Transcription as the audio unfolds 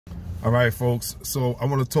All right, folks. So I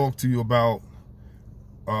want to talk to you about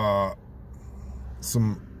how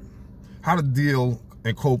to deal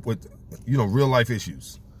and cope with, real life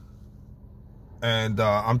issues. And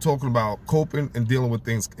I'm talking about coping and dealing with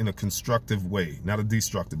things in a constructive way, not a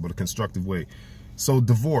destructive, but a constructive way. So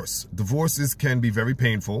divorces can be very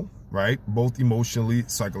painful, right? Both emotionally,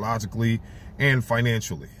 psychologically, and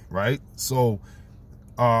financially, right? So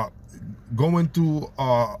going through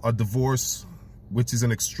a divorce, which is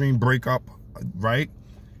an extreme breakup, right?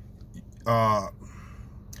 The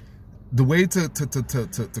way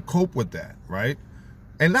to cope with that, right?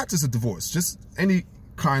 And not just a divorce, just any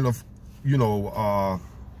kind of,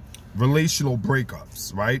 relational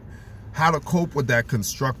breakups, right? How to cope with that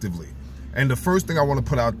constructively. And the first thing I want to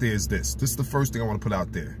put out there is this. This is the first thing I want to put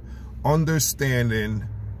out there. Understanding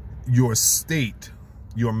your state,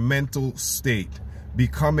 your mental state.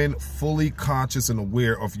 Becoming fully conscious and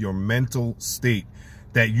aware of your mental state,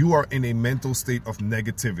 that you are in a mental state of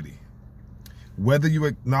negativity. Whether you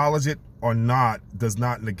acknowledge it or not does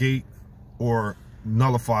not negate or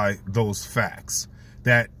nullify those facts.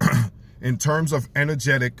 That in terms of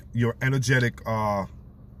your energetic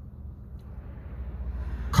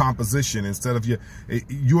composition, instead of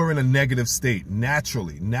you're in a negative state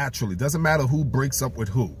naturally. Doesn't matter who breaks up with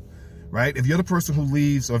who. Right? If you're the person who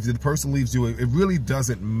leaves, or if the person leaves you, it really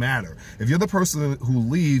doesn't matter. If you're the person who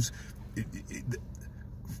leaves,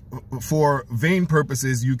 for vain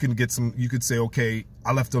purposes, you could say, okay,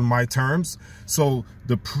 I left on my terms. So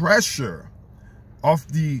the pressure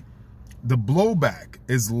of the blowback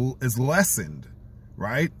is lessened,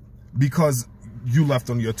 right? Because you left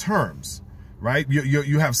on your terms, right?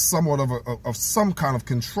 You have somewhat of some kind of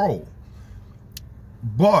control,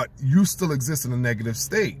 but you still exist in a negative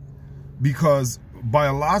state. Because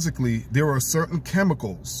biologically, there are certain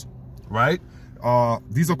chemicals, right?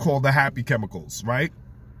 These are called the happy chemicals, right?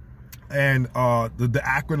 And the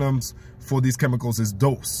acronyms for these chemicals is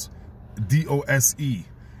DOSE, D-O-S-E.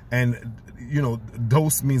 And,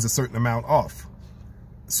 dose means a certain amount of.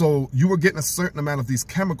 So you were getting a certain amount of these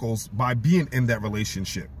chemicals by being in that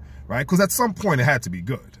relationship, right? Because at some point it had to be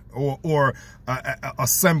good. Or a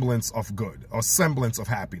semblance of good, a semblance of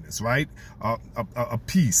happiness, right? A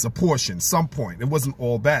piece, a portion, some point. It wasn't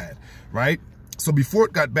all bad, right? So before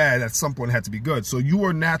it got bad, at some point it had to be good. So you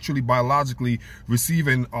were naturally, biologically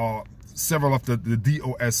receiving several of the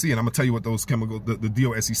DOSE, and I'm gonna tell you what those chemicals, the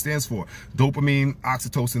DOSE stands for: dopamine,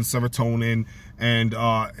 oxytocin, serotonin, and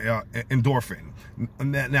endorphin.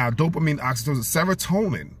 Now, dopamine, oxytocin,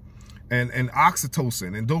 serotonin, and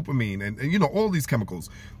oxytocin, and dopamine, and all these chemicals.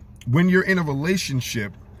 When you're in a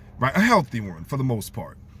relationship, right, a healthy one for the most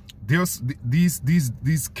part, there's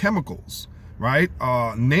these chemicals, right?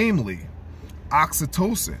 Namely,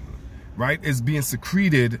 oxytocin, right, is being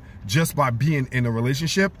secreted just by being in a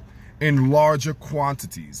relationship in larger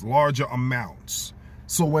quantities, larger amounts.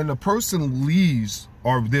 So when a person leaves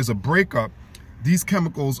or there's a breakup, these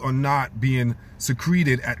chemicals are not being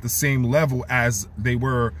secreted at the same level as they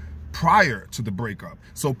were prior to the breakup.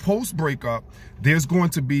 So post breakup, there's going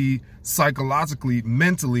to be psychologically,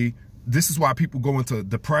 mentally, this is why people go into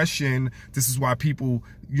depression. This is why people,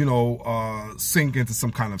 sink into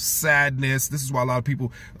some kind of sadness. This is why a lot of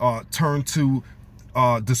people turn to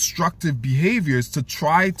destructive behaviors to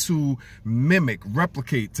try to mimic,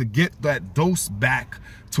 replicate, to get that dose back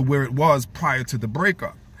to where it was prior to the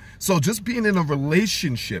breakup. So just being in a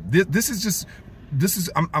relationship,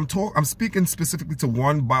 I'm speaking specifically to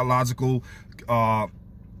one biological,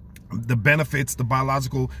 the benefits, the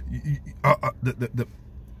biological,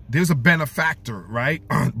 there's a benefactor, right?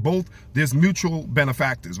 There's mutual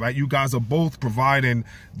benefactors, right? You guys are both providing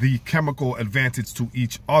the chemical advantage to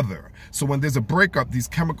each other. So when there's a breakup, these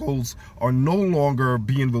chemicals are no longer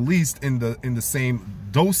being released in the same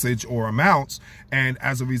dosage or amounts, and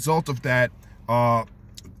as a result of that,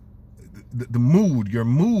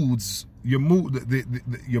 your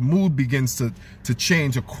mood begins to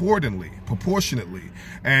change accordingly, proportionately.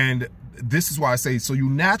 And this is why I say, so you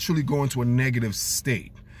naturally go into a negative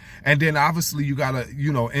state. And then obviously you gotta,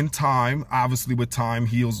 in time, obviously with time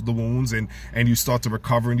heals the wounds, and you start to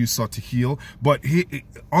recover and you start to heal. But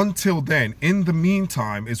until then, in the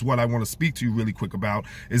meantime, is what I want to speak to you really quick about,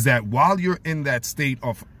 is that while you're in that state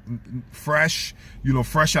of fresh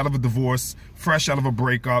out of a divorce, fresh out of a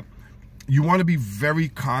breakup, you want to be very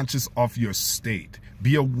conscious of your state.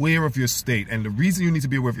 Be aware of your state. And the reason you need to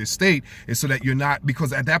be aware of your state is so that you're not,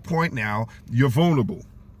 because at that point now, you're vulnerable,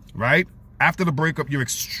 right? After the breakup, you're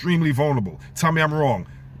extremely vulnerable. Tell me I'm wrong.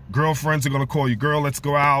 Girlfriends are going to call you. Girl, let's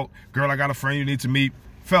go out. Girl, I got a friend you need to meet.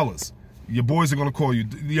 Fellas, your boys are going to call you.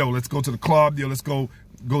 Yo, let's go to the club. Yo, let's go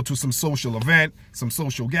go to some social event, some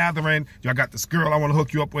social gathering. Y'all got this girl I want to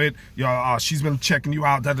hook you up with. Y'all, she's been checking you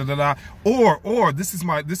out. Da da da da. Or this is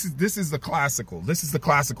the classical. This is the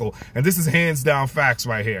classical, and this is hands down facts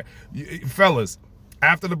right here, fellas.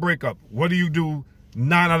 After the breakup, what do you do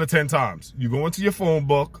 9 out of 10 times? You go into your phone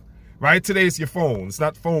book. Right? Today it's your phone. It's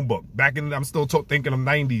not phone book. Back in, I'm still thinking of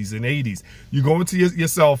 90s and 80s. You go into your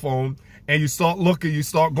cell phone and you start looking, you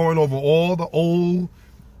start going over all the old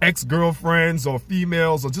ex-girlfriends or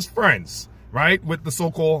females or just friends, right? With the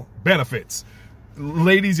so-called benefits.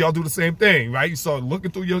 Ladies, y'all do the same thing, right? You start looking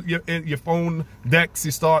through your phone decks. You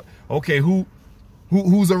start, okay,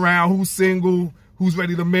 who's around, who's single, who's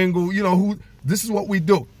ready to mingle, you know, this is what we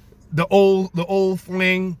do. The old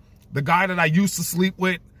fling, the guy that I used to sleep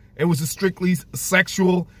with, it was just strictly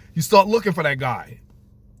sexual. You start looking for that guy.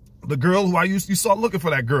 The girl who you start looking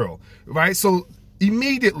for that girl, right? So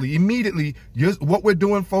immediately, what we're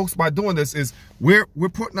doing, folks, by doing this is we're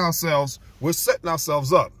setting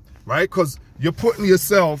ourselves up, right? Because you're putting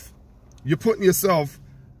yourself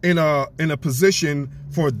in a position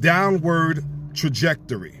for a downward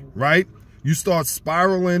trajectory, right? You start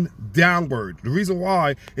spiraling downward. The reason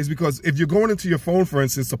why is because if you're going into your phone, for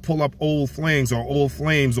instance, to pull up old flings or old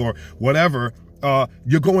flames or whatever,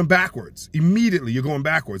 you're going backwards. Immediately, you're going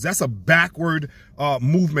backwards. That's a backward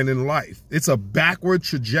movement in life. It's a backward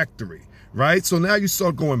trajectory, right? So now you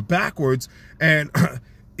start going backwards, and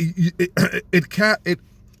it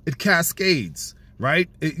cascades. Right?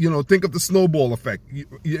 Think of the snowball effect.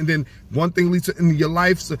 And then one thing leads to in your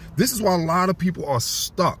life. So this is why a lot of people are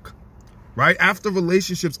stuck. Right? After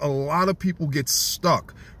relationships, a lot of people get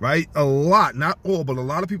stuck, right? A lot, not all, but a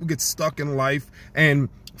lot of people get stuck in life, and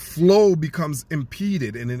flow becomes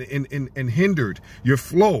impeded and hindered, your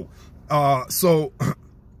flow. So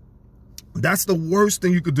that's the worst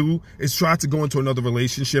thing you could do, is try to go into another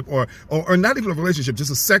relationship or not even a relationship, just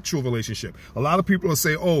a sexual relationship. A lot of people will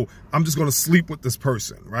say, oh, I'm just going to sleep with this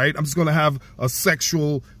person, right? I'm just going to have a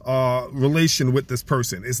sexual relation with this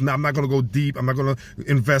person. I'm not going to go deep. I'm not going to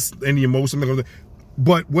invest any emotion.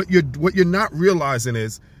 But what you're not realizing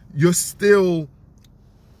is you're still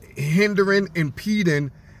hindering,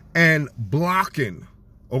 impeding, and blocking,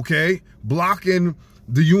 okay? Blocking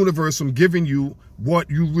the universe from giving you what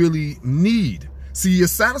you really need. See, you're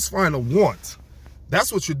satisfying a want.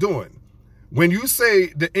 That's what you're doing. When you say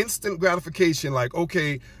the instant gratification, like,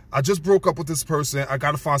 okay, I just broke up with this person, I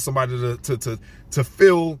got to find somebody to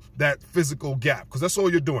fill that physical gap, because that's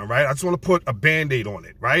all you're doing, right? I just want to put a Band-Aid on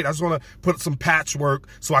it, right? I just want to put some patchwork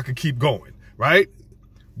so I can keep going, right?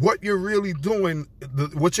 What you're really doing,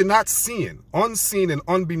 what you're not seeing, unseen and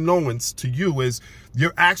unbeknownst to you, is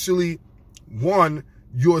you're actually,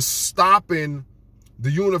 you're stopping the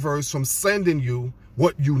universe from sending you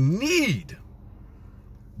what you need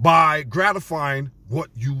by gratifying what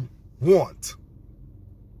you want.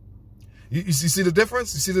 You see the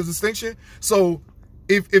difference? You see the distinction? So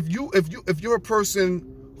if you're a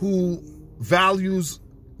person who values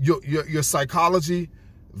your psychology,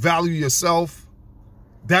 value yourself,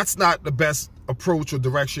 that's not the best approach or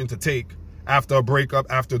direction to take after a breakup,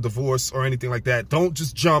 after a divorce, or anything like that. Don't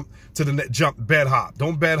just jump to the bed hop.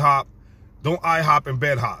 Don't bed hop. Don't IHOP and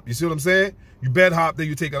bed hop. You see what I'm saying? You bed hop, then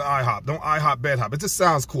you take an IHOP. Don't IHOP, bed hop. It just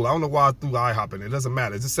sounds cool. I don't know why I threw IHOP in it. It doesn't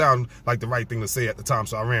matter. It just sounded like the right thing to say at the time,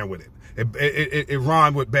 so I ran with it. It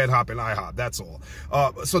rhymed with bed hop and IHOP. That's all.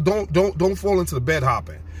 So don't fall into the bed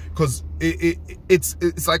hopping, because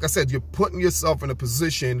it's like I said, you're putting yourself in a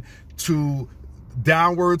position to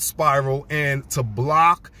downward spiral and to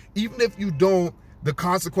block, even if you don't. The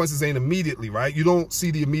consequences ain't immediately, right? You don't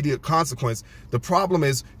see the immediate consequence. The problem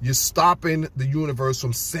is you're stopping the universe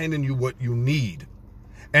from sending you what you need.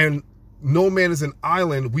 And no man is an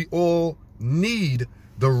island. We all need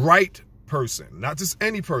the right person, not just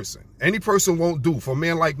any person. Any person won't do. For a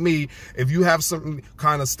man like me, if you have certain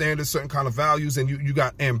kind of standards, certain kind of values, and you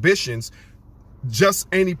got ambitions, just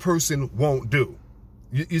any person won't do.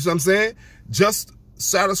 You see what I'm saying? Just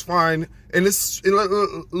satisfying, and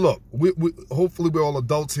look, we hopefully we're all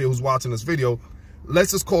adults here who's watching this video. Let's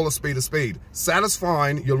just call a spade a spade.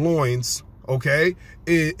 Satisfying your loins, okay?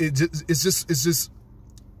 It's just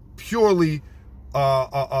purely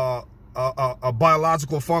a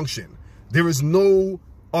biological function. There is no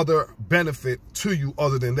other benefit to you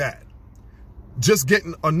other than that. Just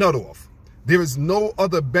getting a nut off. There is no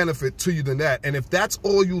other benefit to you than that. And if that's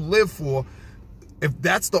all you live for, if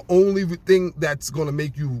that's the only thing that's going to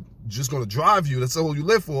make you, just going to drive you, that's all you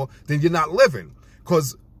live for, then you're not living.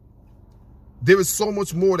 Because there is so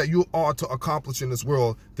much more that you are to accomplish in this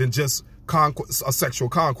world than just a sexual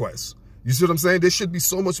conquest. You see what I'm saying? There should be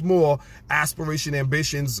so much more aspiration,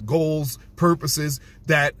 ambitions, goals, purposes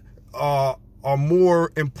that are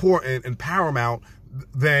more important and paramount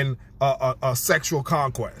than a sexual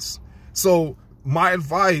conquest. So my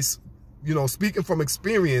advice, you know, speaking from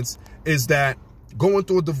experience, is that going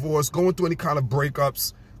through a divorce, going through any kind of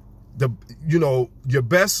breakups, your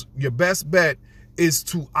best bet is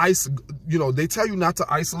to they tell you not to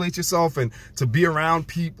isolate yourself and to be around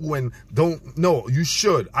people, and no, you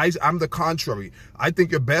should. I'm the contrary. I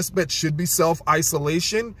think your best bet should be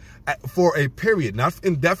self-isolation for a period, not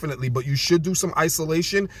indefinitely, but you should do some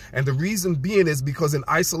isolation. And the reason being is because in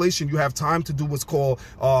isolation, you have time to do what's called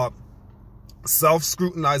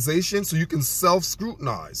self-scrutinization. So you can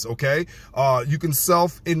self-scrutinize, okay? You can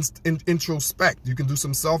self-introspect. You can do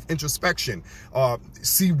some self-introspection.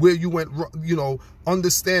 See where you went,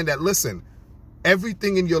 understand that, listen,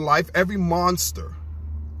 everything in your life, every monster,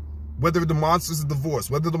 whether the monster is a divorce,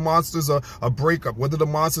 whether the monster is a breakup, whether the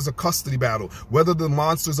monster is a custody battle, whether the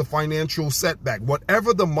monster is a financial setback,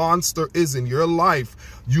 whatever the monster is in your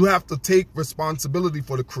life, you have to take responsibility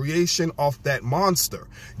for the creation of that monster.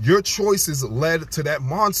 Your choices led to that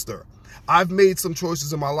monster. I've made some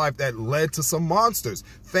choices in my life that led to some monsters.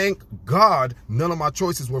 Thank God none of my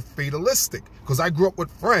choices were fatalistic, because I grew up with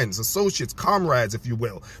friends, associates, comrades, if you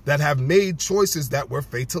will, that have made choices that were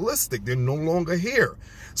fatalistic. They're no longer here.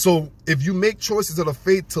 So if you make choices that are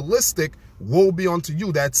fatalistic, woe be unto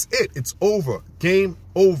you. That's it. It's over. Game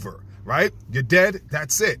over, right? You're dead.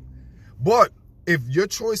 That's it. But if your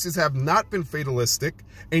choices have not been fatalistic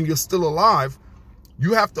and you're still alive,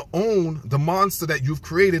 you have to own the monster that you've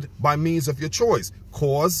created by means of your choice.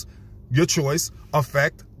 Cause your choice,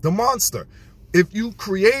 affect the monster. If you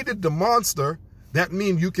created the monster, that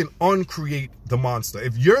means you can uncreate the monster.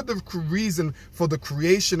 If you're the reason for the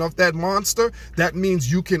creation of that monster, that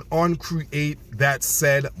means you can uncreate that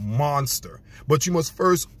said monster. But you must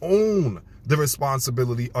first own the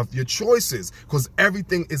responsibility of your choices, because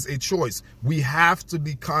everything is a choice. We have to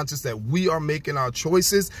be conscious that we are making our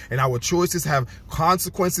choices, and our choices have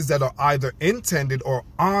consequences that are either intended or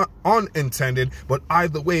unintended, but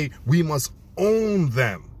either way, we must own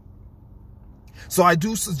them. So I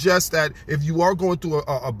do suggest that if you are going through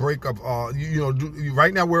a breakup,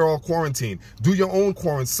 right now we're all quarantined. Do your own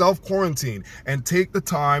self-quarantine, and take the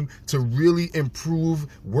time to really improve,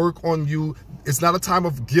 work on you. It's not a time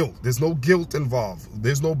of guilt. There's no guilt involved.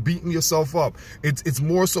 There's no beating yourself up. It's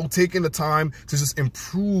more so taking the time to just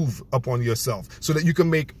improve upon yourself so that you can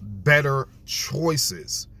make better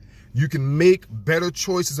choices. You can make better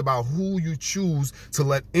choices about who you choose to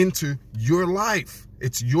let into your life.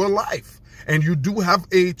 It's your life. And you do have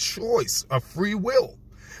a choice, a free will.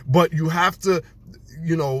 But you have to,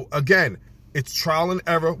 again, it's trial and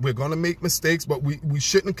error. We're going to make mistakes, but we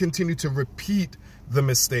shouldn't continue to repeat the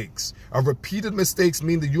mistakes. Repeated mistakes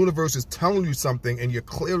mean the universe is telling you something and you're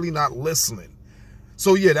clearly not listening.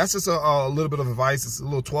 So yeah, that's just a little bit of advice. It's a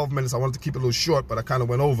little 12 minutes. I wanted to keep it a little short, but I kind of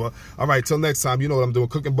went over. All right, till next time, you know what I'm doing.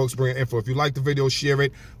 Cooking books, bringing info. If you like the video, share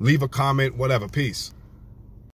it, leave a comment, whatever. Peace.